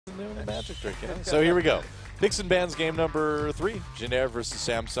doing the magic trick. Yeah. So here we go. Picks and bans game number 3. Janair versus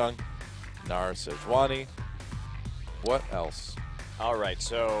Samsung. Nar Sejuani. What else? All right,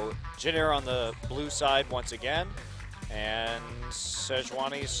 so Janair on the blue side once again. And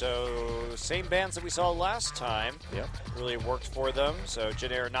Sejuani, so same bans that we saw last time. Yep. Really worked for them. So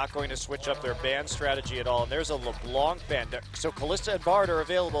Janair not going to switch up their ban strategy at all. And there's a LeBlanc ban. So Callista and Bard are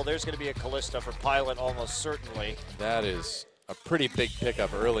available. There's going to be a Callista for Pilot almost certainly. That is a pretty big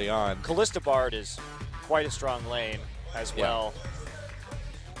pickup early on. Callista Bard is quite a strong lane as well.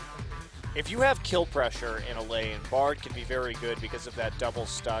 If you have kill pressure in a lane, Bard can be very good because of that double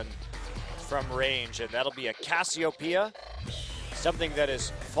stun from range, and that'll be a Cassiopeia, something that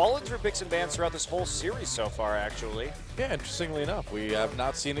has fallen through picks and bans throughout this whole series so far, actually. Yeah, interestingly enough, we have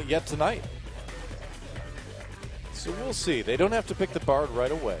not seen it yet tonight. So we'll see. They don't have to pick the Bard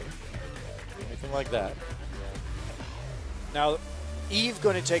right away. Anything like that. Now, Eve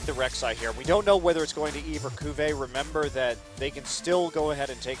going to take the Rek'Sai here. We don't know whether it's going to Eve or Cuvée. Remember that they can still go ahead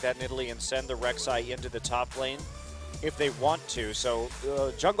and take that Nidalee and send the Rek'Sai into the top lane if they want to. So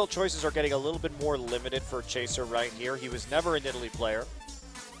jungle choices are getting a little bit more limited for Chaser right here. He was never a Nidalee player,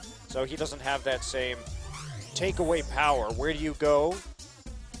 so he doesn't have that same takeaway power. Where do you go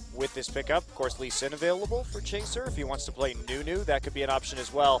with this pickup? Of course, Lee Sin available for Chaser. If he wants to play Nunu, that could be an option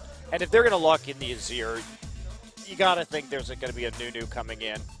as well. And if they're going to lock in the Azir, you got to think there's going to be a Nunu coming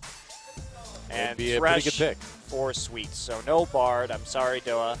in. And it'd be a Thresh pretty good pick. For Sweet. So no Bard. I'm sorry,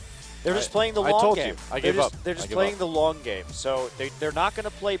 Doa. They're just playing the long game. I give up. They're just playing the long game. So they're not going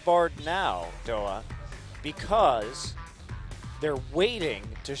to play Bard now, Doa, because they're waiting.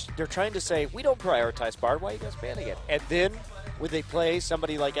 They're trying to say, we don't prioritize Bard. Why are you guys banning it? And then when they play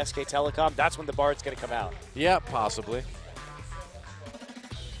somebody like SK Telecom, that's when the Bard's going to come out. Yeah, possibly.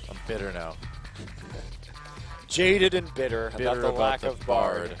 I'm bitter now. Jaded and bitter about the lack of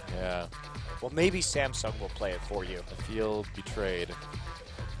Bard. Yeah. Well, maybe Samsung will play it for you. I feel betrayed.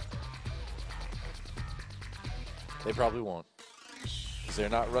 They probably won't, because they're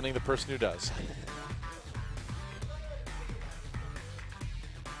not running the person who does.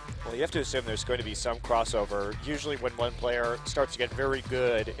 Well, you have to assume there's going to be some crossover. Usually when one player starts to get very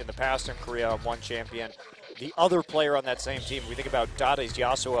good in the past in Korea on one champion, the other player on that same team, we think about Dade's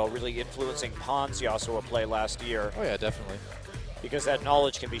Yasuo really influencing Pon's Yasuo play last year. Oh yeah, definitely. Because that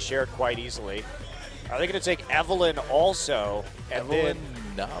knowledge can be shared quite easily. Are they going to take Evelynn also? And Evelynn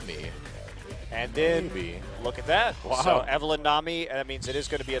Nami. And then, maybe. Look at that. Wow. So Evelynn Nami, that means it is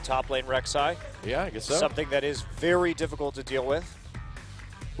going to be a top lane Rek'Sai. Yeah, I guess so. Something that is very difficult to deal with.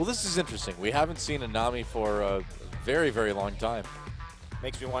 Well, this is interesting. We haven't seen a Nami for a very, very long time.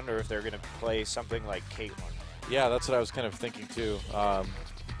 Makes me wonder if they're going to play something like Caitlyn. Yeah, that's what I was kind of thinking too. I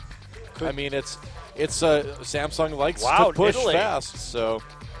mean, it's Samsung likes to push Nidalee. fast, so.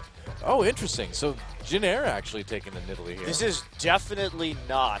 Oh, interesting. So Janair actually taking the Nidalee here. This is definitely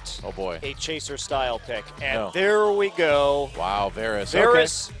not a Chaser style pick. And there we go. Wow, Varus.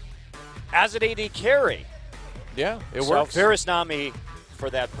 Varus as an AD carry. Yeah, it works. So Varus Nami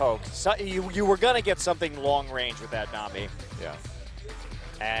for that poke. So you were going to get something long range with that Nami. Yeah.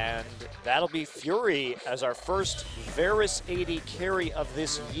 And that'll be Fury as our first Varus AD carry of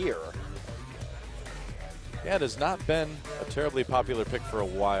this year. Yeah, it has not been a terribly popular pick for a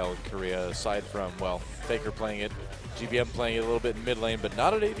while in Korea, aside from, well, Faker playing it, GBM playing it a little bit in mid lane, but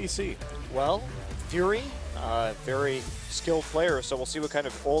not at ADC. Well, Fury, very skilled player, so we'll see what kind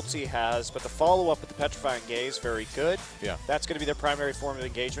of ults he has, but the follow-up with the Petrifying Gaze, very good. Yeah. That's going to be their primary form of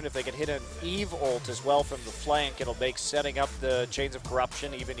engagement. If they can hit an Eve ult as well from the flank, it'll make setting up the Chains of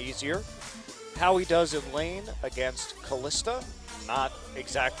Corruption even easier. How he does in lane against Callista, not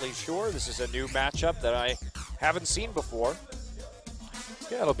exactly sure. This is a new matchup that I haven't seen before.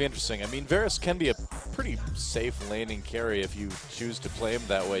 Yeah, it'll be interesting. I mean, Varus can be a pretty safe laning carry if you choose to play him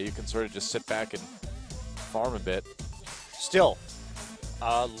that way. You can sort of just sit back and farm a bit. Still,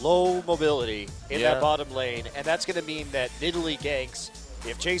 low mobility in that bottom lane, and that's going to mean that Nidalee ganks,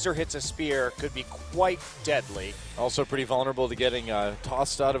 if Chaser hits a spear, could be quite deadly. Also pretty vulnerable to getting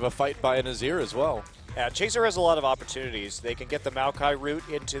tossed out of a fight by an Azir as well. Chaser has a lot of opportunities. They can get the Maokai route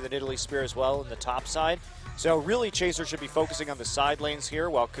into the Nidalee spear as well in the top side. So really Chaser should be focusing on the side lanes here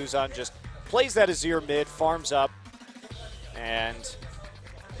while Kuzan just plays that Azir mid, farms up, and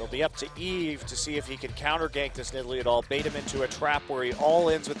it'll be up to Eve to see if he can counter gank this Nidalee at all, bait him into a trap where he all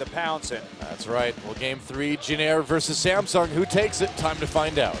ends with the pounce. And that's right. Well, game 3, Janair versus Samsung. Who takes it? Time to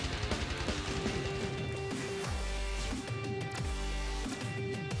find out.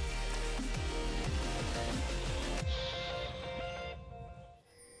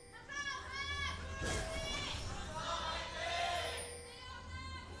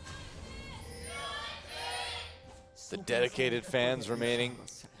 The dedicated fans remaining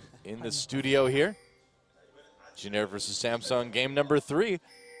in the studio here. Junior versus Samsung, game number 3.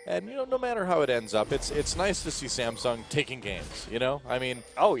 And, you know, no matter how it ends up, it's nice to see Samsung taking games, you know? I mean,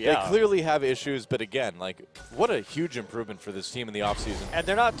 oh, yeah. They clearly have issues, but again, like, what a huge improvement for this team in the offseason. And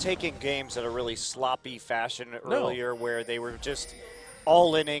they're not taking games at a really sloppy fashion No. earlier where they were just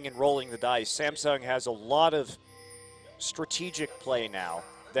all-inning and rolling the dice. Samsung has a lot of strategic play now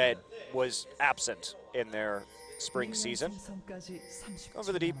that was absent in their spring season.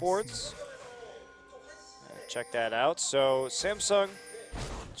 Over the deep boards. Check that out. So Samsung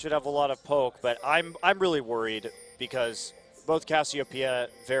should have a lot of poke, but I'm really worried because both Cassiopeia,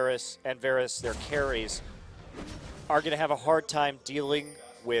 Varus, their carries, are going to have a hard time dealing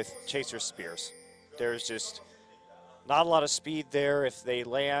with Chaser Spears. There's just not a lot of speed there. If they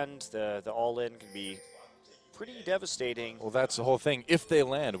land, the all-in can be pretty devastating. Well, that's the whole thing. If they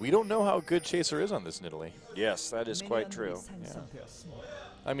land, we don't know how good Chaser is on this Nidalee. Yes, that is quite true. Yeah.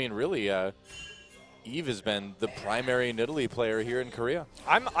 I mean, really, Eve has been the primary Nidalee player here in Korea.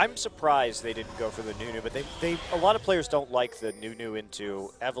 I'm surprised they didn't go for the Nunu, but they a lot of players don't like the Nunu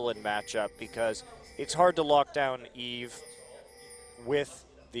into Evelynn matchup because it's hard to lock down Eve with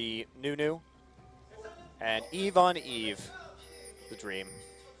the Nunu. And Eve on Eve, the dream.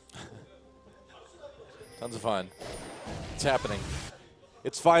 Tons of fun. It's happening.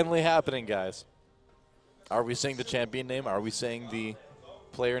 It's finally happening, guys. Are we saying the champion name? Are we saying the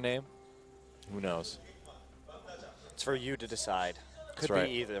player name? Who knows? It's for you to decide. Could That's right.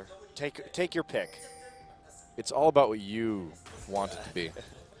 be either. Take your pick. It's all about what you want it to be.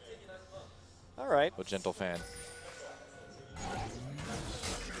 All right. A gentle fan.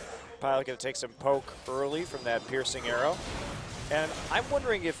 Pilot going to take some poke early from that piercing arrow. And I'm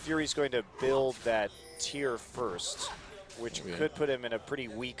wondering if Fury's going to build that tier first, which could put him in a pretty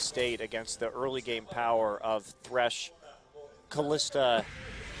weak state against the early game power of Thresh, Kalista,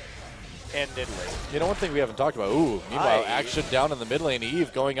 and Nidalee. You know, one thing we haven't talked about. Ooh, meanwhile, action down in the mid lane.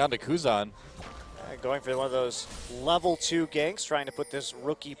 Eve going on to Kuzan. Going for one of those level 2 ganks, trying to put this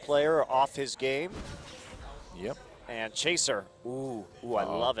rookie player off his game. Yep. And Chaser. Ooh, I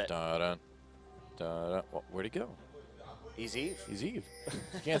love it. Da-da, da-da. Well, where'd he go? He's Eve. He's Eve.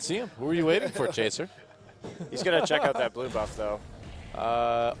 You can't see him. Who are you waiting for, Chaser? He's going to check out that blue buff, though.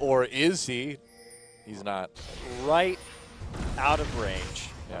 Or is he? He's not. Right out of range.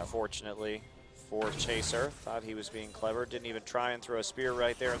 Unfortunately, for Chaser. Thought he was being clever. Didn't even try and throw a spear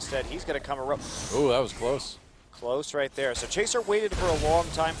right there. Instead, he's going to come around. Oh, that was close. Close right there. So Chaser waited for a long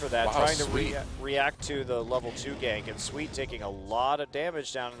time for that, wow, trying to react to the level 2 gank. And Sweet taking a lot of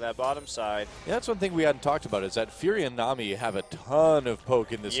damage down to that bottom side. Yeah, that's one thing we hadn't talked about is that Fury and Nami have a ton of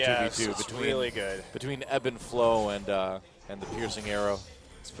poke in this 2v2 it's between really good. Between ebb and flow and the piercing arrow.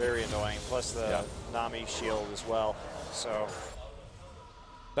 It's very annoying. Plus the Nami shield as well. So.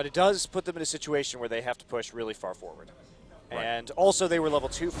 But it does put them in a situation where they have to push really far forward. Right. And also they were level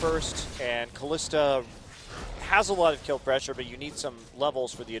 2 first, and Kalista has a lot of kill pressure, but you need some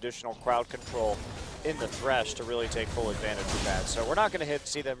levels for the additional crowd control in the Thresh to really take full advantage of that. So we're not going to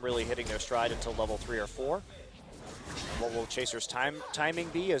see them really hitting their stride until level 3 or 4. What will Chaser's timing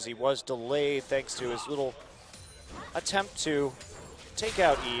be, as he was delayed thanks to his little attempt to take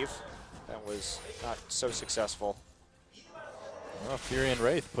out Eve. That was not so successful. Well, Fury and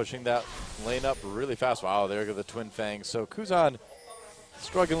Wraith pushing that lane up really fast. Wow, there go the Twin Fangs. So Kuzan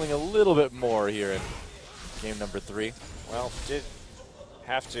struggling a little bit more here in game number 3. Well, did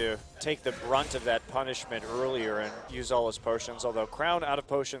have to take the brunt of that punishment earlier and use all his potions, although Crown out of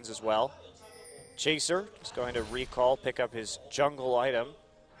potions as well. Chaser is going to recall, pick up his jungle item.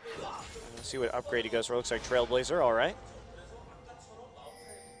 Let's see what upgrade he goes for. Looks like Trailblazer, all right.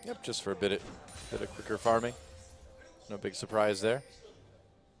 Yep, just for a bit of quicker farming. No big surprise there.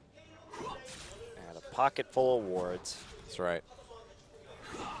 And a pocket full of wards. That's right.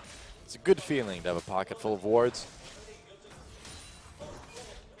 It's a good feeling to have a pocket full of wards.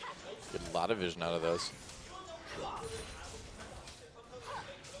 Get a lot of vision out of those.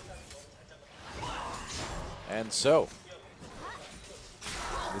 And so,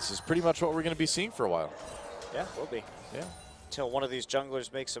 this is pretty much what we're going to be seeing for a while. Yeah, will be. Yeah. Until one of these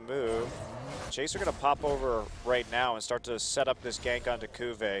junglers makes a move. Chaser going to pop over right now and start to set up this gank onto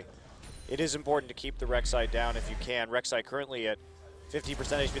Kuve. It is important to keep the Rek'Sai down if you can. Rek'Sai currently at 50%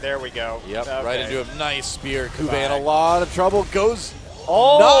 HP. There we go. Yep, okay. Right into a nice spear. Kuve in a lot of trouble. Goes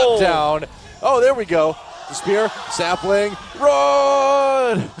knocked down. Oh, there we go. The spear, sapling,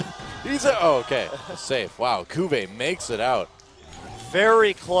 run! Okay, safe. Wow, Kuve makes it out.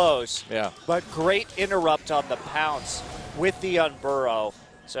 Very close. Yeah. But great interrupt on the pounce with the unburrow.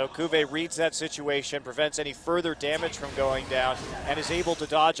 So Cuvée reads that situation, prevents any further damage from going down, and is able to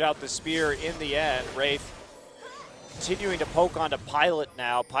dodge out the spear in the end. Wraith continuing to poke onto Pilot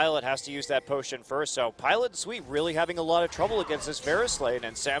now. Pilot has to use that potion first, so Pilot and Sweet really having a lot of trouble against this Varus lane,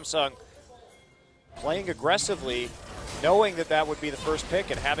 and Samsung playing aggressively, knowing that that would be the first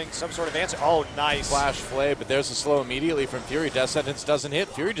pick and having some sort of answer. Oh, nice. Flash Flay, but there's a slow immediately from Fury. Death Sentence doesn't hit.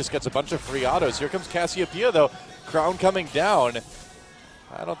 Fury just gets a bunch of free autos. Here comes Cassiopeia, though. Crown coming down.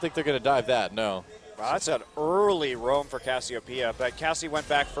 I don't think they're going to dive that, no. Wow, that's an early roam for Cassiopeia, but Cassie went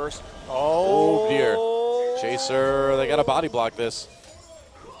back first. Oh, dear. Chaser, they got to body block this.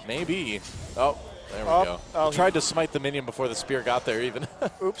 Maybe. Oh, there we go. Oh, tried to smite the minion before the spear got there even.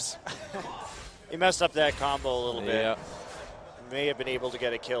 Oops. He messed up that combo a little bit. Yeah. May have been able to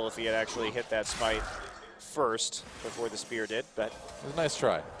get a kill if he had actually hit that smite first before the spear did, but it was a nice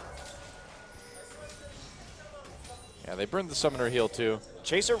try. Yeah, they burned the summoner heal too.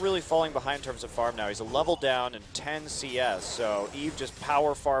 Chaser really falling behind in terms of farm now. He's a level down and 10 CS, so Eve just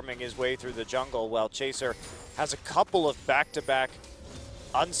power farming his way through the jungle while Chaser has a couple of back-to-back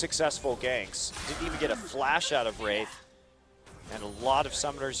unsuccessful ganks. Didn't even get a flash out of Wraith, and a lot of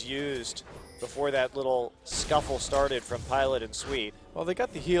summoners used before that little scuffle started from Pilot and Sweet. Well, they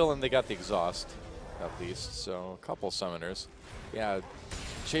got the heal and they got the exhaust, at least, so a couple summoners. Yeah,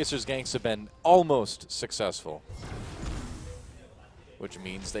 Chaser's ganks have been almost successful, which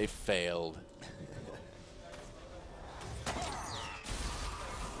means they failed.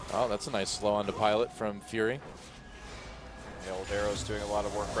 Oh, that's a nice slow onto Pilot from Fury. The old Arrow's doing a lot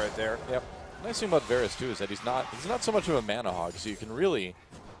of work right there. Yep. Nice thing about Varus too is that he's not so much of a mana hog, so you can really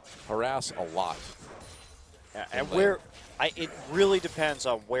harass a lot. Yeah, and it really depends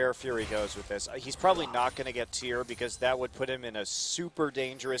on where Fury goes with this. He's probably not going to get tier because that would put him in a super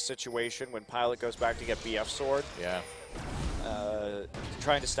dangerous situation when Pilot goes back to get BF Sword. Yeah.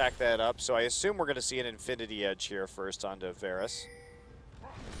 Trying to stack that up, so I assume we're going to see an Infinity Edge here first onto Varus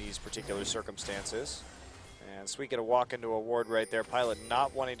in these particular circumstances. And Sweet going to walk into a ward right there. Pilot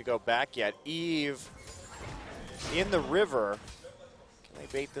not wanting to go back yet. Eve in the river. Can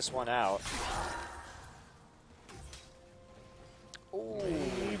they bait this one out?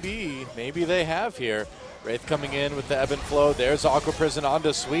 Maybe they have here. Wraith coming in with the ebb and flow. There's Aqua Prison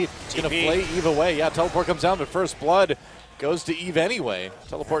onto Sweet. It's going to flay Eve away. Yeah, teleport comes down, but first blood goes to Eve anyway.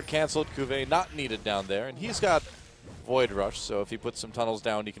 Teleport canceled. Cuvée not needed down there, and he's got Void Rush, so if he puts some tunnels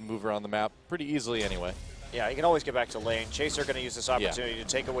down, he can move around the map pretty easily anyway. Yeah, he can always get back to lane. Chaser going to use this opportunity to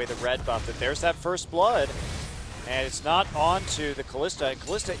take away the red buff. But there's that first blood, and it's not on to the Kalista. And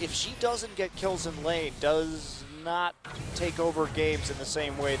Kalista, if she doesn't get kills in lane, does not take over games in the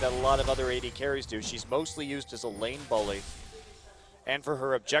same way that a lot of other AD carries do. She's mostly used as a lane bully and for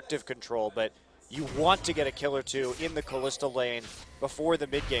her objective control, but you want to get a kill or two in the Kalista lane before the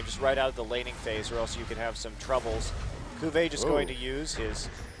mid game, just right out of the laning phase, or else you can have some troubles. Cuvée just going to use his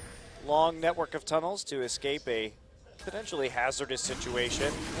long network of tunnels to escape a potentially hazardous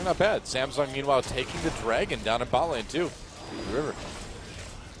situation. They're not bad. Samsung, meanwhile, taking the dragon down in bot lane, too. The river.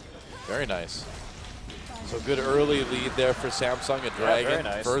 Very nice. So good early lead there for Samsung. A dragon, very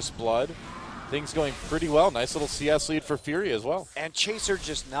nice. First blood. Things going pretty well. Nice little CS lead for Fury as well. And Chaser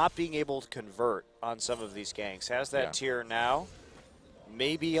just not being able to convert on some of these ganks. Has that tier now.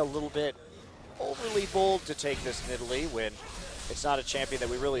 Maybe a little bit overly bold to take this Nidalee when it's not a champion that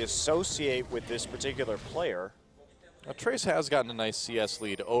we really associate with this particular player. Now, Trace has gotten a nice CS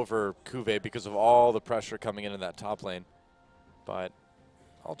lead over Cuvée because of all the pressure coming in that top lane. But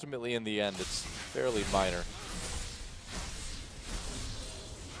ultimately, in the end, it's fairly minor.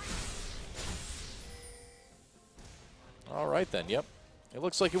 All right, then. Yep. It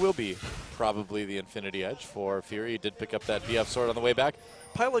looks like it will be probably the Infinity Edge for Fury. He did pick up that BF sword on the way back.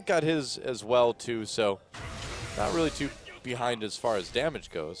 Pilot got his as well, too, so not really too behind as far as damage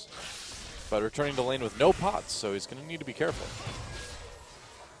goes. But returning to lane with no pots, so he's going to need to be careful.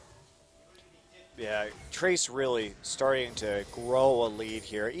 Yeah, Trace really starting to grow a lead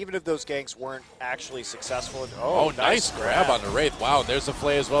here, even if those ganks weren't actually successful. Oh, nice grab on the Wraith. Wow, and there's the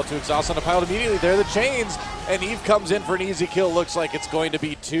flay as well to exhaust on the Pilot immediately. There are the chains, and Eve comes in for an easy kill. Looks like it's going to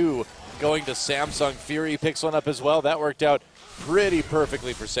be two going to Samsung. Fury picks one up as well. That worked out pretty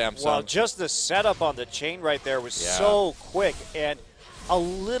perfectly for Samsung. Well, just the setup on the chain right there was so quick, and a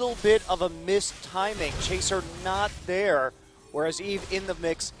little bit of a missed timing. Chaser not there, whereas Eve in the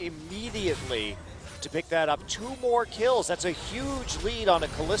mix immediately to pick that up. 2 more kills. That's a huge lead on a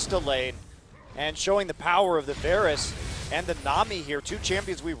Kalista lane, and showing the power of the Varus and the Nami here. 2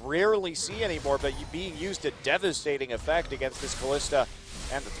 champions we rarely see anymore, but being used to devastating effect against this Kalista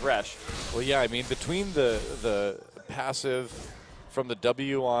and the Thresh. Well, yeah, I mean, between the passive from the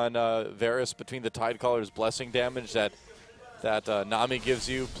W on Varus between the Tidecaller's blessing damage that Nami gives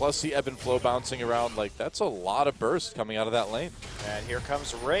you, plus the ebb and flow bouncing around. Like, that's a lot of burst coming out of that lane. And here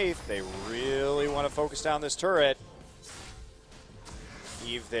comes Wraith. They really want to focus down this turret.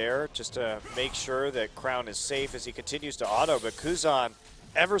 Eve there just to make sure that Crown is safe as he continues to auto, but Kuzan,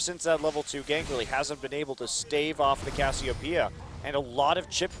 ever since that level 2 gank, really hasn't been able to stave off the Cassiopeia, and a lot of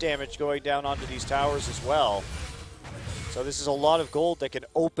chip damage going down onto these towers as well. So this is a lot of gold that can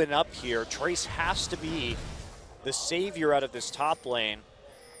open up here. Trace has to be the savior out of this top lane,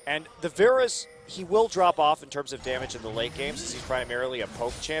 and the Varus, he will drop off in terms of damage in the late game since he's primarily a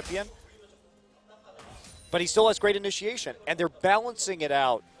poke champion. But he still has great initiation, and they're balancing it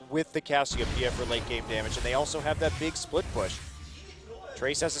out with the Cassiopeia for late game damage, and they also have that big split push.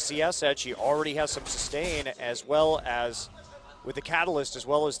 Trace has a CS edge, he already has some sustain, as well as with the Catalyst, as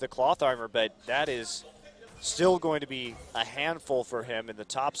well as the Cloth Armor, but that is still going to be a handful for him in the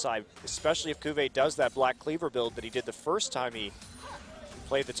top side, especially if Cuvée does that Black Cleaver build that he did the first time he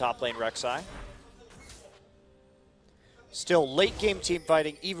played the top lane Rek'Sai. Still, late game team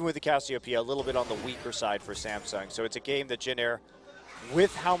fighting, even with the Cassiopeia, a little bit on the weaker side for Samsung. So it's a game that Jin Air,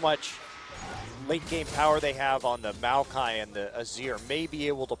 with how much late game power they have on the Maokai and the Azir, may be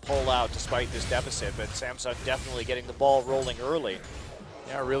able to pull out despite this deficit, but Samsung definitely getting the ball rolling early.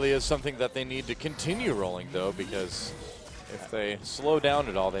 Yeah, it really is something that they need to continue rolling, though, because if they slow down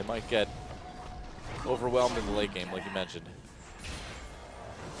at all, they might get overwhelmed in the late game, like you mentioned.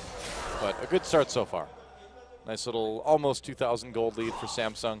 But a good start so far. Nice little almost 2,000 gold lead for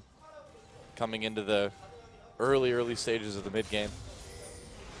Samsung coming into the early stages of the mid game.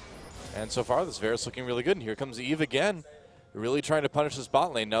 And so far, this Varus looking really good. And here comes Eve again, really trying to punish this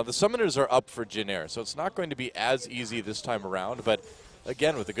bot lane. Now, the summoners are up for Jin Air, so it's not going to be as easy this time around. But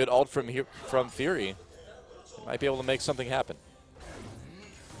again, with a good ult from Fury, they might be able to make something happen.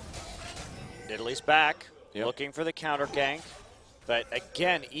 Italy's back, looking for the counter gank. But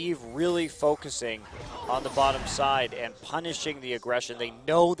again, Eve really focusing on the bottom side and punishing the aggression. They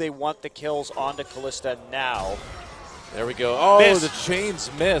know they want the kills onto Kalista now. There we go. Oh, missed. The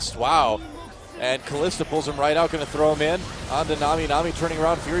chains missed. Wow. And Kalista pulls him right out, going to throw him in. Onto Nami. Nami turning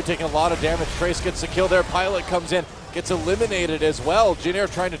around. Fury taking a lot of damage. Trace gets the kill there. Pilot comes in, gets eliminated as well. Jin Air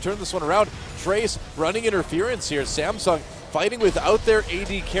trying to turn this one around. Trace running interference here. Samsung fighting without their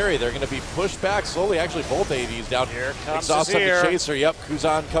AD carry. They're going to be pushed back slowly. Actually, both ADs down. Here comes Exhaust on the chaser. Yep,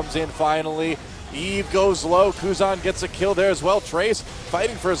 Kuzan comes in finally. Eve goes low. Kuzan gets a kill there as well. Trace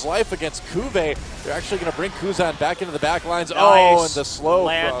fighting for his life against Cuvée. They're actually going to bring Kuzan back into the back lines. Nice. Oh, and the slow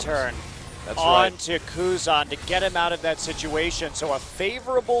lantern That's onto right. Kuzan to get him out of that situation. So a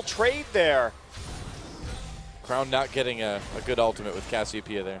favorable trade there. Crown not getting a good ultimate with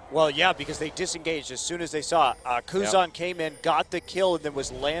Cassiopeia there. Well, yeah, because they disengaged as soon as they saw it. Kuzan came in, got the kill, and then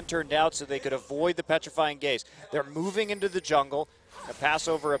was lanterned out so they could avoid the petrifying gaze. They're moving into the jungle, a pass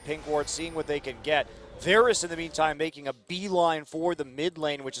over a pink ward, seeing what they can get. Varus, in the meantime, making a beeline for the mid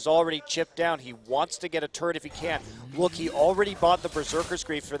lane, which is already chipped down. He wants to get a turret if he can. Look, he already bought the Berserker's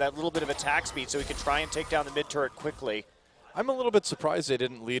Grief for that little bit of attack speed so he can try and take down the mid turret quickly. I'm a little bit surprised they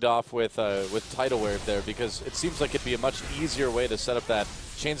didn't lead off with Tidal Wave there, because it seems like it'd be a much easier way to set up that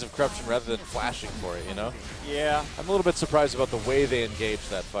Chains of Corruption rather than flashing for it, you know? Yeah. I'm a little bit surprised about the way they engaged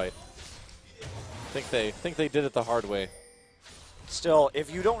that fight. I think they did it the hard way. Still, if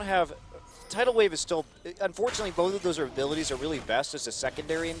you don't have... Tidal Wave is still... Unfortunately, both of those abilities are really best as a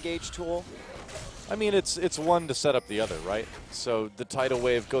secondary engage tool. I mean, it's one to set up the other, right? So the Tidal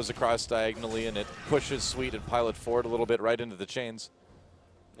Wave goes across diagonally, and it pushes Sweet and Pilot forward a little bit right into the chains.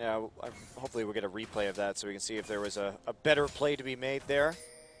 Yeah, hopefully we'll get a replay of that so we can see if there was a better play to be made there.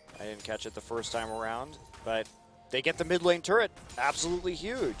 I didn't catch it the first time around, but they get the mid lane turret. Absolutely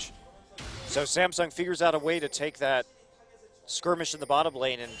huge. So Samsung figures out a way to take that skirmish in the bottom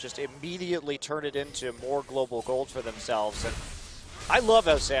lane and just immediately turn it into more global gold for themselves. And I love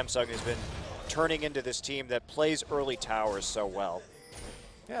how Samsung has been turning into this team that plays early towers so well.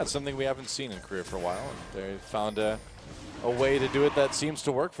 Yeah, it's something we haven't seen in career for a while. And they found a way to do it that seems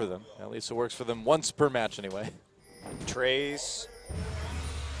to work for them. At least it works for them once per match anyway. Trace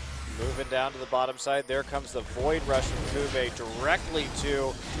moving down to the bottom side. There comes the Void Rush from Cuvée directly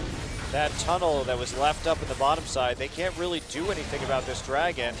to that tunnel that was left up in the bottom side. They can't really do anything about this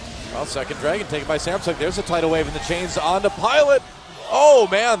dragon. Well, second dragon taken by Samsung. There's a Tidal Wave in the chains on the Pilot. Oh,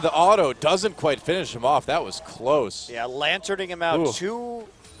 man, the auto doesn't quite finish him off. That was close. Yeah, lanterning him out. Ooh. 2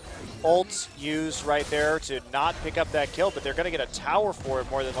 ults used right there to not pick up that kill, but they're going to get a tower for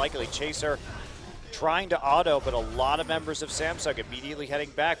it more than likely. Chaser trying to auto, but a lot of members of Samsung immediately heading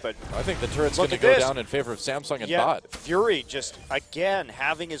back. But I think the turret's look going to at go this. down in favor of Samsung and Yeah, bot. Fury just, again,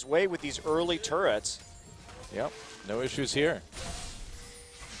 having his way with these early turrets. Yep, no issues here.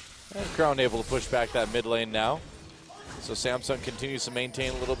 And Crown able to push back that mid lane now. So Samsung continues to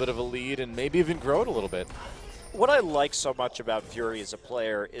maintain a little bit of a lead and maybe even grow it a little bit. What I like so much about Fury as a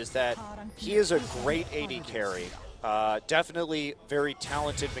player is that he is a great AD carry. Definitely very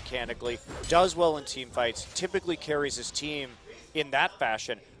talented mechanically, does well in team fights, typically carries his team in that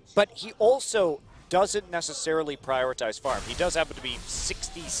fashion, but he also doesn't necessarily prioritize farm. He does happen to be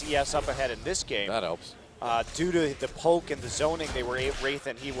 60 CS up ahead in this game. That helps. Due to the poke and the zoning Wraith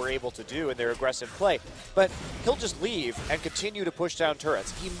and he were able to do in their aggressive play. But he'll just leave and continue to push down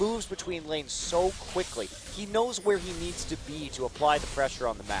turrets. He moves between lanes so quickly. He knows where he needs to be to apply the pressure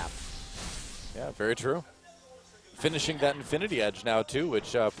on the map. Yeah, very true. Finishing that Infinity Edge now, too,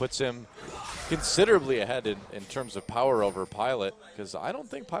 which puts him considerably ahead in terms of power over Pilot, because I don't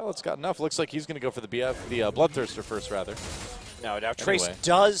think Pilot's got enough. Looks like he's going to go for the Bloodthirster first, rather. No, now Trace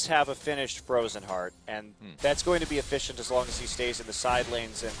does have a finished Frozen Heart, and that's going to be efficient as long as he stays in the side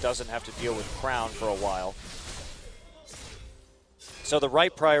lanes and doesn't have to deal with Crown for a while. So the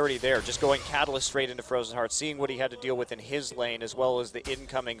right priority there, just going Catalyst straight into Frozen Heart, seeing what he had to deal with in his lane, as well as the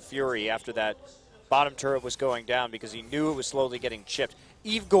incoming Fury after that bottom turret was going down because he knew it was slowly getting chipped.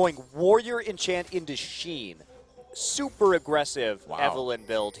 Eve going Warrior Enchant into Sheen. Super aggressive Evelynn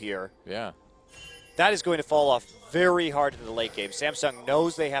build here. Yeah. That is going to fall off very hard in the late game. Samsung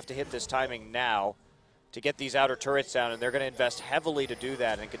knows they have to hit this timing now to get these outer turrets down, and they're going to invest heavily to do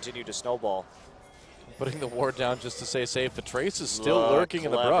that and continue to snowball. Putting the ward down just to stay safe, but Trace is still lurking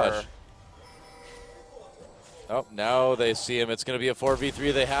in the brush. Oh, now they see him. It's going to be a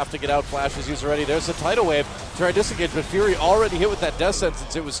 4v3. They have to get out. Flash is used already. There's a tidal wave. Try to disengage, but Fury already hit with that death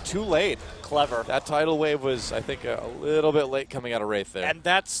sentence. It was too late. Clever. That tidal wave was, I think, a little bit late coming out of Wraith there. And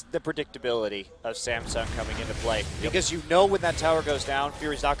that's the predictability of Samsung coming into play. Because you know when that tower goes down,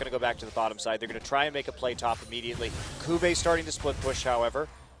 Fury's not going to go back to the bottom side. They're going to try and make a play top immediately. Kuve starting to split push, however.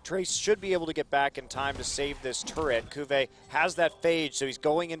 Trace should be able to get back in time to save this turret. Kuve has that phage, so he's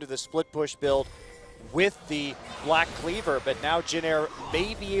going into the split push build with the Black Cleaver, but now Jin Air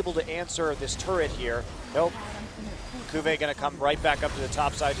may be able to answer this turret here. Nope. Kuve going to come right back up to the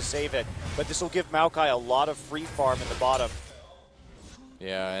top side to save it, but this will give Maokai a lot of free farm in the bottom.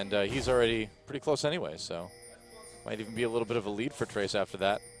 Yeah, and he's already pretty close anyway, so might even be a little bit of a lead for Trace after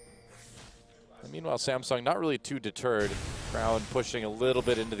that. And meanwhile, Samsung not really too deterred. Crown pushing a little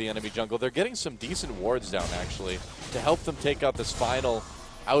bit into the enemy jungle. They're getting some decent wards down, actually, to help them take out this final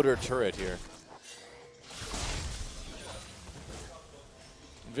outer turret here.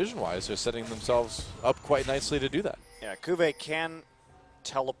 Vision-wise, they're setting themselves up quite nicely to do that. Yeah, Kuve can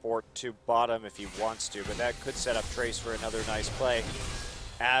teleport to bottom if he wants to, but that could set up Trace for another nice play.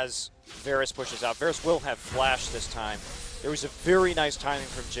 As Varus pushes out, Varus will have flash this time. There was a very nice timing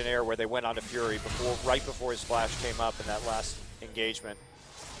from Jin Air where they went onto Fury right before his flash came up in that last engagement.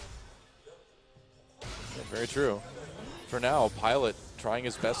 Yeah, very true. For now, Pilot trying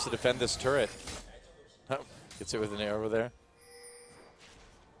his best to defend this turret. Gets it with an arrow there.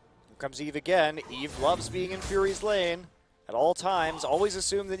 Comes Eve again. Eve loves being in Fury's lane at all times. Always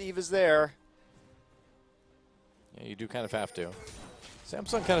assume that Eve is there. Yeah, you do kind of have to.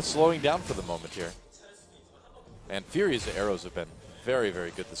 Samsung kind of slowing down for the moment here. And Fury's arrows have been very,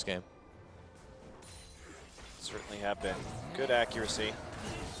 very good this game. Certainly have been. Good accuracy.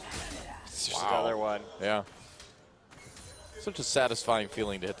 Just another one. Yeah. Such a satisfying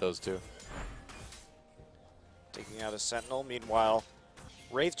feeling to hit those two. Taking out a Sentinel. Meanwhile,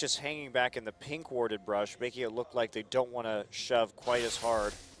 Wraith just hanging back in the pink warded brush, making it look like they don't want to shove quite as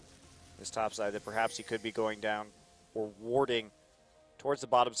hard this top side, that perhaps he could be going down or warding towards the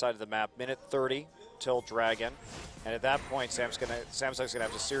bottom side of the map. Minute 30 till Dragon. And at that point, Samsung's going to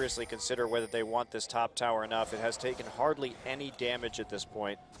have to seriously consider whether they want this top tower enough. It has taken hardly any damage at this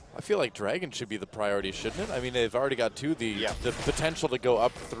point. I feel like Dragon should be the priority, shouldn't it? I mean, they've already got two. The potential to go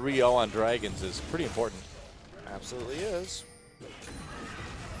up 3-0 on Dragons is pretty important. Absolutely is.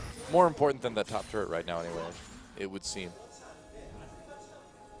 More important than that top turret right now, anyway, it would seem.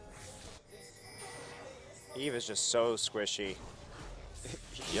 Eve is just so squishy.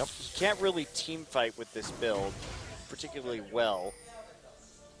 Yep. He can't really team fight with this build particularly well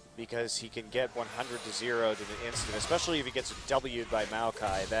because he can get 100 to 0 to the instant, especially if he gets W'd by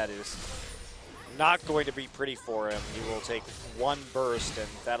Maokai. That is not going to be pretty for him. He will take one burst and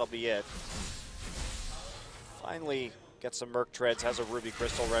that'll be it. Finally gets some Merc Treads, has a Ruby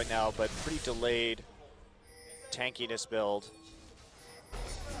Crystal right now, but pretty delayed tankiness build.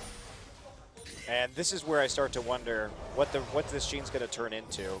 And this is where I start to wonder what this Sheen's going to turn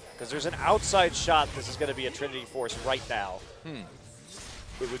into. Because there's an outside shot this is going to be a Trinity Force right now.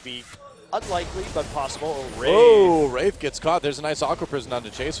 It would be unlikely, but possible. Oh, Wraith. Oh, Wraith gets caught. There's a nice Aqua Prison onto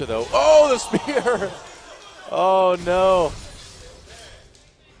Chaser, though. Oh, the spear! Oh, no.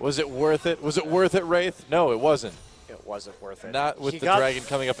 Was it worth it? Was it worth it, Wraith? No, it wasn't. It wasn't worth it. Not with the dragon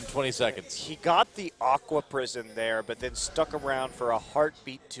coming up in 20 seconds. He got the Aqua Prison there, but then stuck around for a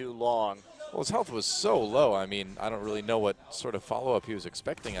heartbeat too long. Well, his health was so low. I mean, I don't really know what sort of follow-up he was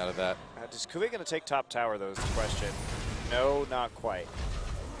expecting out of that. Is Kuve going to take top tower, though, is the question. No, not quite.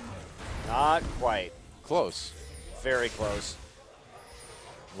 Not quite. Close. Very close.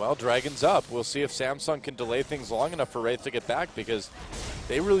 Well, Dragon's up. We'll see if Samsung can delay things long enough for Wraith to get back, because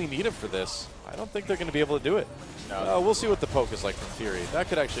they really need him for this. I don't think they're going to be able to do it. No. We'll see what the poke is like from Theory. That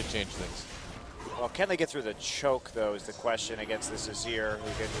could actually change things. Well, can they get through the choke, though, is the question against this Azir,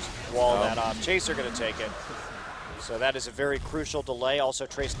 who can just wall that off. Chaser going to take it. So that is a very crucial delay. Also,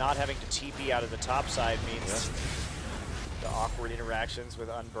 Trace not having to TP out of the top side means the awkward interactions with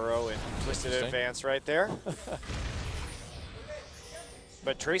Unburrow and Twisted Advance right there.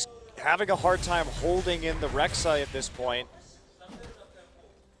 But Trace having a hard time holding in the Rek'Sai at this point,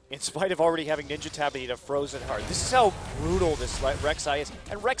 in spite of already having Ninja Tap and a Frozen Heart. This is how brutal this Rek'Sai is.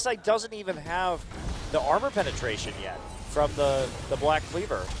 And Rek'Sai doesn't even have the armor penetration yet from the Black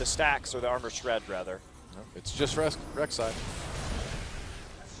Cleaver, the stacks, or the armor shred, rather. No, it's just Rek'Sai.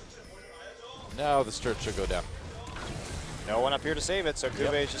 Now the Sturt should go down. No one up here to save it, so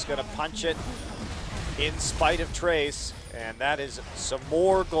Kuve is just going to punch it in spite of Trace. And that is some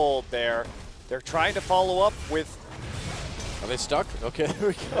more gold there. They're trying to follow up with... Are they stuck? Okay, there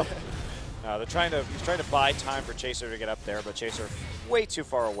we go. No, he's trying to buy time for Chaser to get up there, but Chaser way too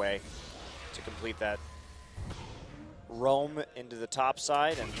far away to complete that roam into the top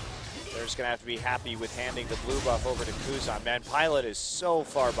side, and they're just going to have to be happy with handing the blue buff over to Kuzan. Man, Pilot is so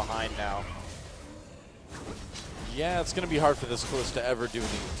far behind now. Yeah, it's going to be hard for this Kalista to ever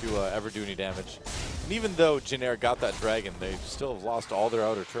do any damage. And even though Jinair got that dragon, they still have lost all their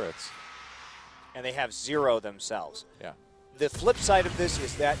outer turrets. And they have 0 themselves. Yeah. The flip side of this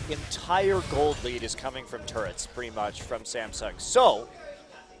is that entire gold lead is coming from turrets, pretty much, from Samsung. So,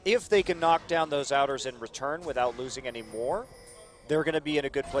 if they can knock down those outers in return without losing any more, they're going to be in a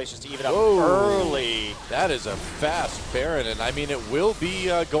good place just to even up early. That is a fast Baron, and I mean, it will be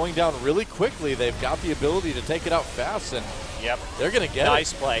going down really quickly. They've got the ability to take it out fast, and they're going to get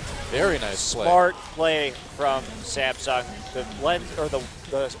nice play. Very nice play. Smart play from Samsung. The lens, or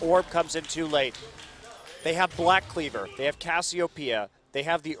the orb comes in too late. They have Black Cleaver. They have Cassiopeia. They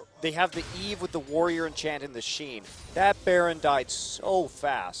have the Eve with the Warrior Enchant and the Sheen. That Baron died so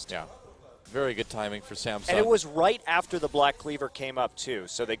fast. Yeah. Very good timing for Samsung. And it was right after the Black Cleaver came up, too.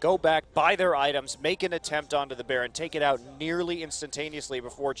 So they go back, buy their items, make an attempt onto the Baron, take it out nearly instantaneously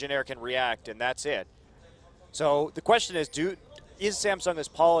before Jinair can react, and that's it. So the question is Samsung as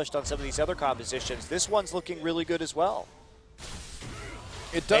polished on some of these other compositions? This one's looking really good as well.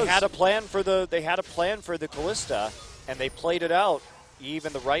 It does. They had a plan for the Kalista, and they played it out. Eve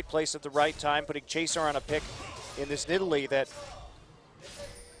in the right place at the right time, putting Chaser on a pick in this Nidalee that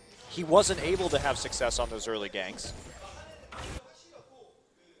he wasn't able to have success on those early ganks.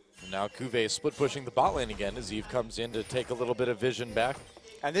 Now Kuve split pushing the bot lane again as Eve comes in to take a little bit of vision back.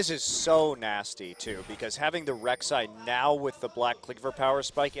 And this is so nasty, too, because having the Rek'Sai now with the Black Cleaver power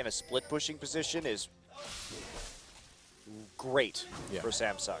spike in a split pushing position is great for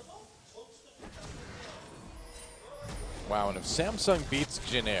Samsung. Wow, and if Samsung beats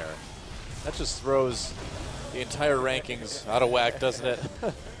Jinair, that just throws the entire rankings out of whack, doesn't it?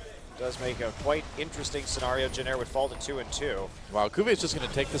 Does make a quite interesting scenario. Jinair would fall to 2-2. Wow, Kuve's just going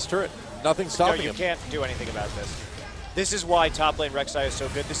to take this turret. Nothing's stopping him. You can't do anything about this. This is why top lane Rek'Sai is so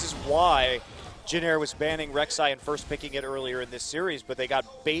good. This is why Jinair was banning Rek'Sai and first picking it earlier in this series, but they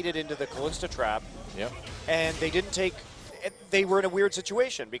got baited into the Kalista trap. Yep. And they didn't take... They were in a weird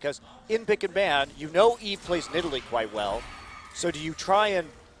situation because in pick and ban, you know Eve plays Nidalee quite well. So do you try and...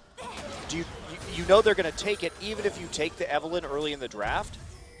 You know they're going to take it even if you take the Evelynn early in the draft?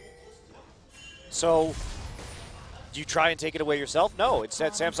 So, do you try and take it away yourself? No.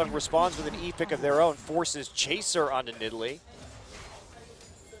 Instead, Samsung responds with an Eve pick of their own, forces Chaser onto Nidalee.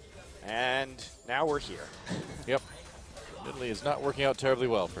 And now we're here. Yep. Nidalee is not working out terribly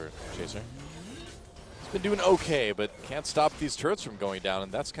well for Chaser. He's been doing okay, but can't stop these turrets from going down,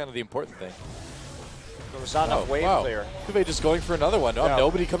 and that's kind of the important thing. There was not enough wave clear. Kuve just going for another one. No,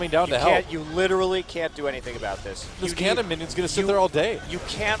 nobody coming down to help. You literally can't do anything about this. This cannon minion's going to sit there all day. You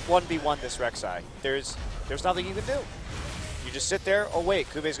can't 1v1 this Rek'Sai. There's nothing you can do. You just sit there, oh wait,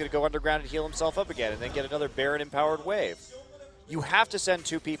 Kuve's going to go underground and heal himself up again and then get another Baron-empowered wave. You have to send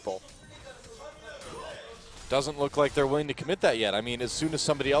 2 people. Doesn't look like they're willing to commit that yet. I mean, as soon as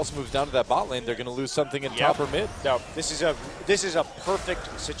somebody else moves down to that bot lane, they're going to lose something in top or mid. No, this is a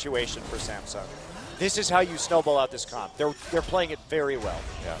perfect situation for Samsung. This is how you snowball out this comp. They're playing it very well.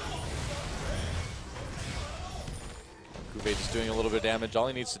 Yeah. Kuve just doing a little bit of damage. All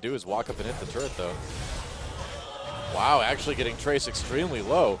he needs to do is walk up and hit the turret, though. Wow, actually getting Trace extremely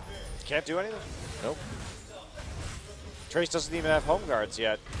low. Can't do anything? Nope. Trace doesn't even have home guards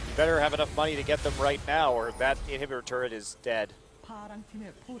yet. You better have enough money to get them right now, or that inhibitor turret is dead.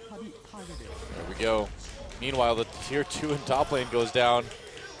 There we go. Meanwhile, the tier 2 in top lane goes down.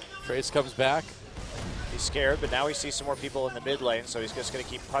 Trace comes back. He's scared, but now he sees some more people in the mid lane, so he's just going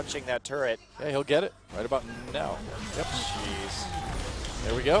to keep punching that turret. Yeah, he'll get it right about now. Yep. Jeez.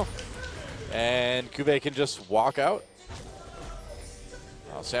 There we go. And Kuve can just walk out.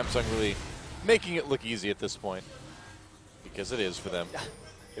 Oh, Samsung really making it look easy at this point. Because it is for them.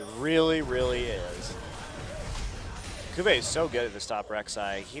 It really, really is. Kuve is so good at this top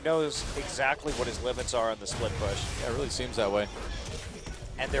Rek'Sai. He knows exactly what his limits are on the split push. Yeah, it really seems that way.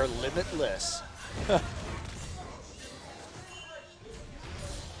 And they're limitless. There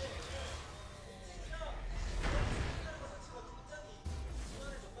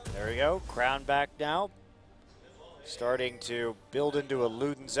we go. Crown back now. Starting to build into a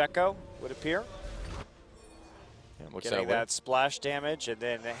Luden Zeko, would appear. Looks Getting that splash damage and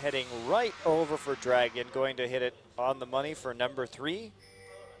then heading right over for Dragon, going to hit it on the money for number 3.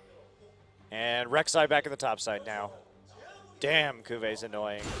 And Rek'Sai back in the top side now. Damn, Kuve's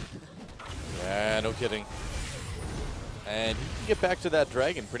annoying. Yeah, no kidding. And he can get back to that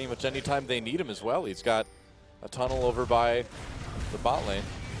Dragon pretty much anytime they need him as well. He's got a tunnel over by the bot lane.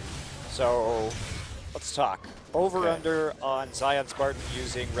 So let's talk. Over-under on Zion Spartan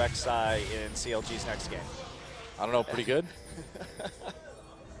using Rek'Sai in CLG's next game. I don't know, pretty good.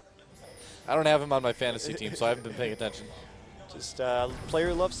 I don't have him on my fantasy team, so I haven't been paying attention. Just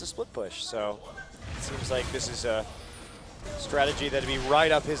player loves to split push, so it seems like this is a strategy that'd be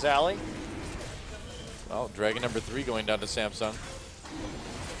right up his alley. Well, Dragon number 3 going down to Samsung.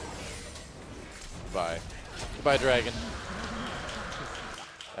 Goodbye. Goodbye, Dragon.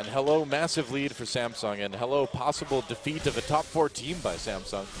 And hello, massive lead for Samsung, and hello, possible defeat of a top 4 team by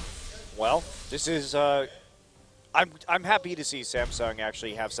Samsung. Well, this is I'm happy to see Samsung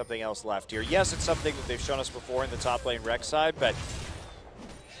actually have something else left here. Yes, it's something that they've shown us before in the top lane rec side, but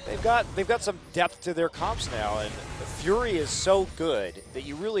they've got some depth to their comps now, and Fury is so good that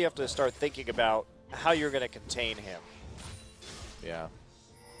you really have to start thinking about how you're going to contain him. Yeah.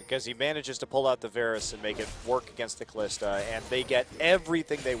 Because he manages to pull out the Varus and make it work against the Kalista, and they get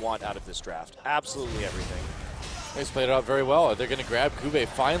everything they want out of this draft. Absolutely everything. He's played it out very well. They're going to grab Kuve.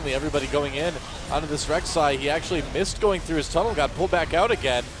 Finally, everybody going in onto this Rek'Sai. He actually missed going through his tunnel, got pulled back out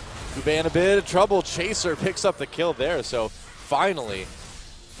again. Kuve in a bit of trouble. Chaser picks up the kill there. So finally,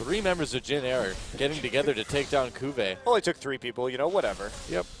 3 members of Jin Air getting together to take down Kuve. Only took 3 people, you know, whatever.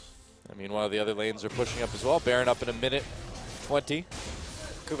 Yep. I mean, one of the other lanes are pushing up as well. Baron up in a minute 20.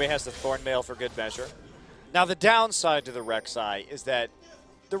 Kuve has the Thornmail for good measure. Now, the downside to the Rek'Sai is that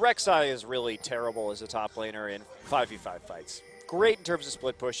the Rek'Sai is really terrible as a top laner in 5v5 fights. Great in terms of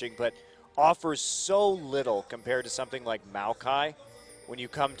split pushing, but offers so little compared to something like Maokai when you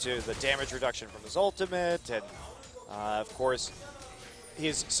come to the damage reduction from his ultimate, and of course,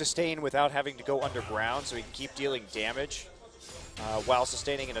 his sustain without having to go underground, so he can keep dealing damage while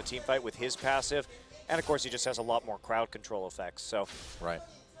sustaining in a team fight with his passive. And of course, he just has a lot more crowd control effects. So right.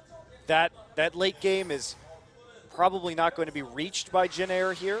 That late game is probably not going to be reached by Jin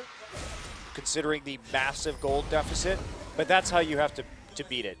Air here, considering the massive gold deficit, but that's how you have to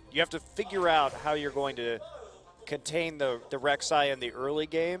beat it. You have to figure out how you're going to contain the Rek'Sai in the early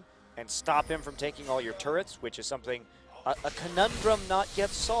game and stop him from taking all your turrets, which is something, a conundrum not yet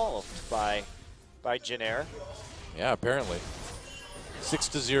solved by Jin Air. Yeah, apparently.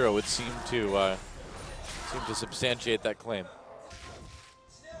 6-0 would seem to substantiate that claim.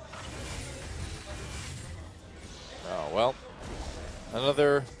 Oh, well,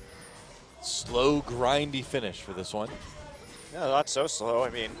 another slow, grindy finish for this one. No, not so slow. I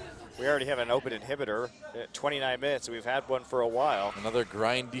mean, we already have an open inhibitor at 29 minutes. We've had one for a while. Another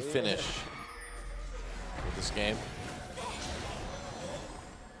grindy finish for this game.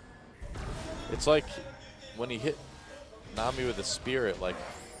 It's like when he hit Nami with a spear, it like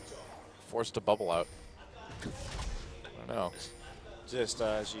forced a bubble out. I don't know. Just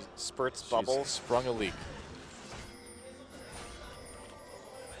she spurts bubbles. Sprung a leak.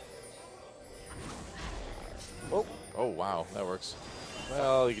 Oh, wow, that works.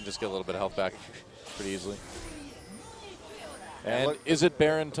 Well, you can just get a little bit of health back pretty easily. And is it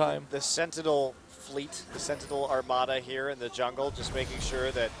Baron time? The Sentinel fleet, the Sentinel Armada here in the jungle, just making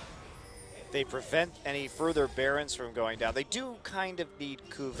sure that they prevent any further Barons from going down. They do kind of need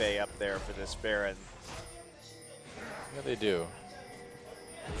Cuvée up there for this Baron. Yeah, they do.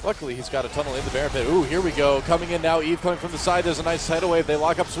 Luckily, he's got a tunnel in the Baron pit. Ooh, here we go. Coming in now, Eve coming from the side. There's a nice tidal wave. They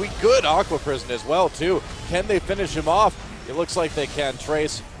lock up Sweet. Good Aqua Prison as well, too. Can they finish him off? It looks like they can.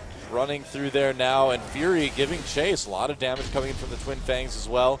 Trace running through there now, and Fury giving chase. A lot of damage coming in from the Twin Fangs as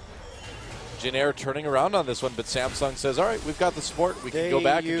well. Jin Air turning around on this one, but Samsung says, all right, we've got the support. We can go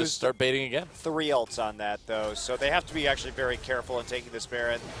back and just start baiting again. 3 ults on that, though, so they have to be actually very careful in taking this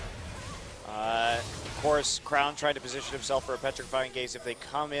Baron. Of course, Crown trying to position himself for a petrifying gaze if they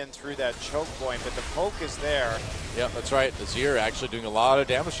come in through that choke point, but the poke is there. Yep, that's right. Azir actually doing a lot of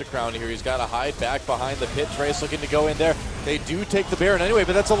damage to Crown here. He's got to hide back behind the pit. Trace looking to go in there. They do take the Baron anyway,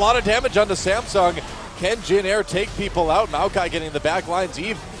 but that's a lot of damage onto Samsung. Can Jin Air take people out? Maokai getting the back lines.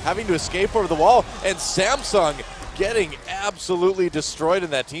 Eve having to escape over the wall, and Samsung getting absolutely destroyed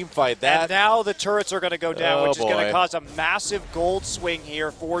in that team fight. And now the turrets are going to go down, which is going to cause a massive gold swing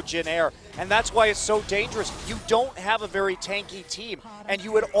here for Jin Air. And that's why it's so dangerous. You don't have a very tanky team, and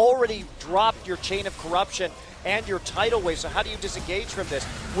you had already dropped your Chain of Corruption and your tidal wave, so how do you disengage from this?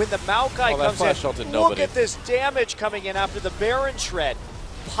 When the Maokai comes in, look at this damage coming in after the Baron Shred.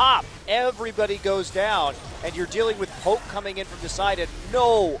 Pop, everybody goes down, and you're dealing with poke coming in from the side and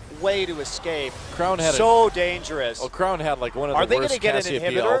no way to escape. Crown had dangerous. Well, Crown had like one of the worst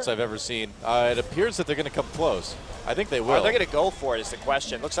Cassiopeia ults I've ever seen. It appears that they're going to come close. I think they will. Are they going to go for it is the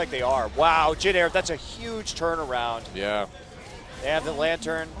question. Looks like they are. Wow, Jin Air, that's a huge turnaround. Yeah. They have the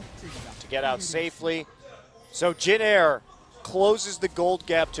Lantern to get out safely. So Jin Air closes the gold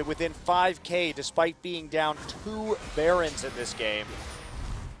gap to within 5K despite being down 2 Barons in this game.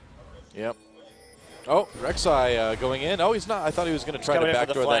 Yep. Oh, Rek'Sai going in. Oh, he's not. I thought he was going to try to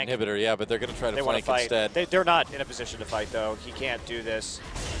backdoor that inhibitor. Yeah, but they're going to try to flank instead. They're not in a position to fight, though. He can't do this.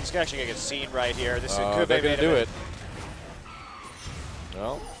 He's actually going to get seen right here. This is Cuvée going to do it.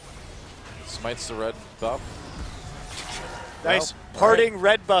 Well, Smite's the red buff. Nice parting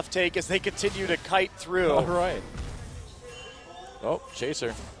red buff take as they continue to kite through. All right. Oh,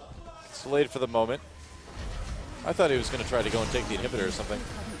 Chaser. It's delayed for the moment. I thought he was going to try to go and take the inhibitor or something.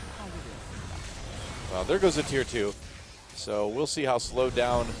 Well, there goes a tier 2. So we'll see how slowed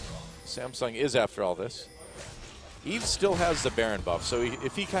down Samsung is after all this. Eve still has the Baron buff, so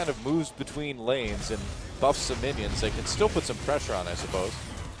if he kind of moves between lanes and buffs some minions, they can still put some pressure on, I suppose.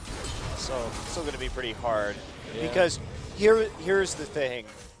 So it's still going to be pretty hard. Yeah. Because here's the thing.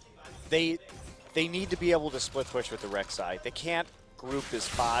 They need to be able to split push with the Rek'Sai. They can't group as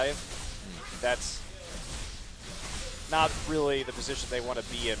 5. That's not really the position they want to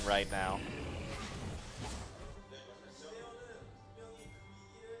be in right now.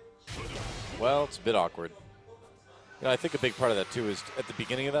 Well, it's a bit awkward. You know, I think a big part of that, too, is at the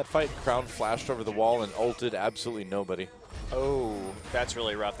beginning of that fight, Crown flashed over the wall and ulted absolutely nobody. Oh, that's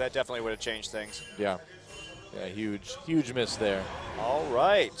really rough. That definitely would have changed things. Yeah. Yeah, huge miss there. All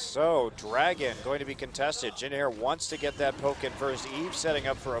right, so Dragon going to be contested. Jin Air wants to get that poke in first. Eve setting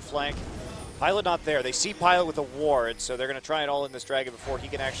up for a flank. Pilot not there. They see Pilot with a ward, so they're going to try and all in this Dragon before he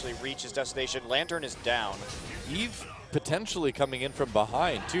can actually reach his destination. Lantern is down. Eve potentially coming in from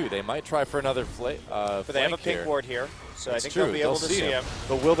behind, too. They might try for another flank. But they have a pink ward here, so That's I think true. they'll be able to see him.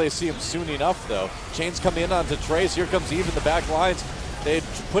 But will they see him soon enough, though? Chains come in onto Trace. Here comes Eve in the back lines. They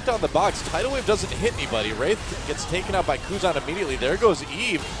put down the box. Tidal Wave doesn't hit anybody. Wraith gets taken out by Kuzan immediately. There goes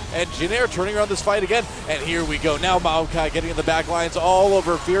Eve. And Jin Air turning around this fight again. And here we go. Now Maokai getting in the back lines all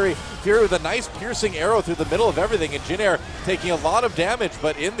over Fury. Fury with a nice piercing arrow through the middle of everything. And Jin Air taking a lot of damage.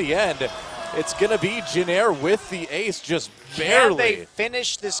 But in the end, it's going to be Jin Air with the ace, just barely. Can they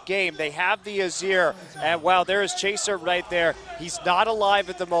finish this game? They have the Azir. And wow, there is Chaser right there. He's not alive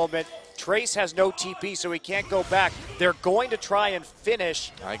at the moment. Trace has no TP, so he can't go back. They're going to try and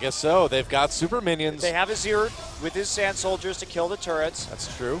finish. I guess so. They've got super minions. They have Azir with his Sand Soldiers to kill the turrets.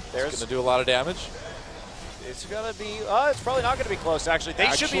 That's true. It's going to do a lot of damage. It's going to be, it's probably not going to be close, actually. They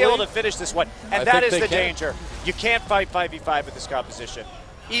should be able to finish this one. And that is the danger. You can't fight 5v5 with this composition,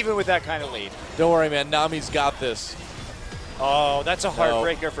 even with that kind of lead. Don't worry, man. Nami's got this. Oh, that's a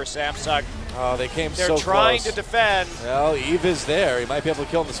heartbreaker for Samsung. Oh, they came so They're trying close to defend. Well, Eve is there. He might be able to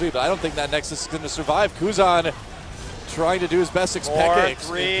kill him in the sweep, but I don't think that Nexus is going to survive. Kuzan trying to do his best Xpeke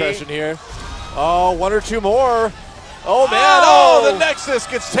impression here. Oh, 1 or 2 more. Oh, man. Oh, the Nexus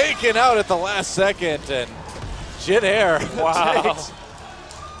gets taken out at the last second. And Jin Air takes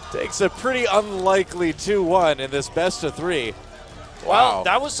takes a pretty unlikely 2-1 in this best of 3. Wow. Well,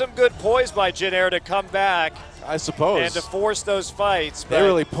 that was some good poise by Jin to come back. I suppose. And to force those fights. They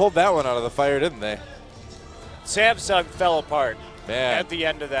really pulled that one out of the fire, didn't they? Samsung fell apart. Man. At the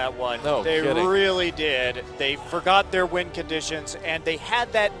end of that one. No they kidding. really did. They forgot their win conditions, and they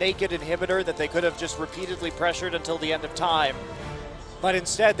had that naked inhibitor that they could have just repeatedly pressured until the end of time. But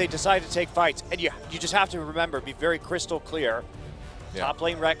instead, they decided to take fights. And you just have to remember, be very crystal clear. Yeah. Top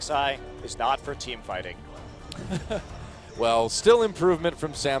lane Rek'Sai is not for team fighting. Well, still improvement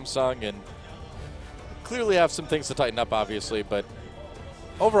from Samsung, and clearly have some things to tighten up, obviously, but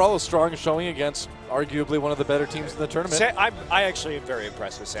overall a strong showing against arguably one of the better teams in the tournament. I actually am very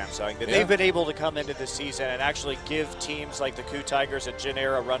impressed with Samsung. That they've been able to come into this season and actually give teams like the Ku Tigers and Jin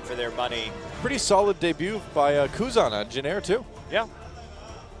a run for their money. Pretty solid debut by Kuzan on Jin too. Yeah.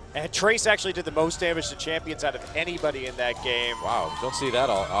 And Trace actually did the most damage to champions out of anybody in that game. Wow, don't see that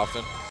often.